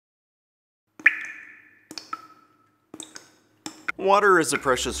Water is a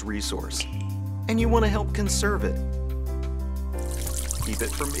precious resource, and you want to help conserve it. Keep it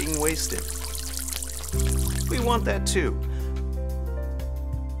from being wasted. We want that too.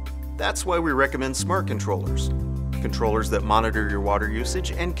 That's why we recommend smart controllers. Controllers that monitor your water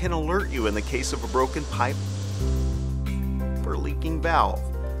usage and can alert you in the case of a broken pipe or leaking valve.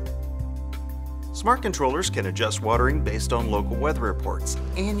 Smart controllers can adjust watering based on local weather reports,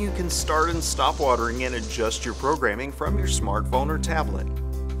 and you can start and stop watering and adjust your programming from your smartphone or tablet.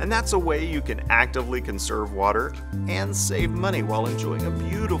 And that's a way you can actively conserve water and save money while enjoying a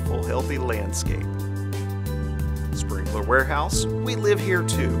beautiful, healthy landscape. Sprinkler Warehouse, we live here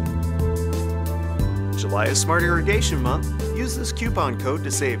too. July is Smart Irrigation Month. Use this coupon code to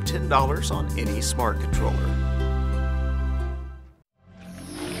save $10 on any smart controller.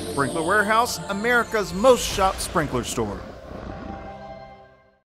 Sprinkler Warehouse, America's most shopped sprinkler store.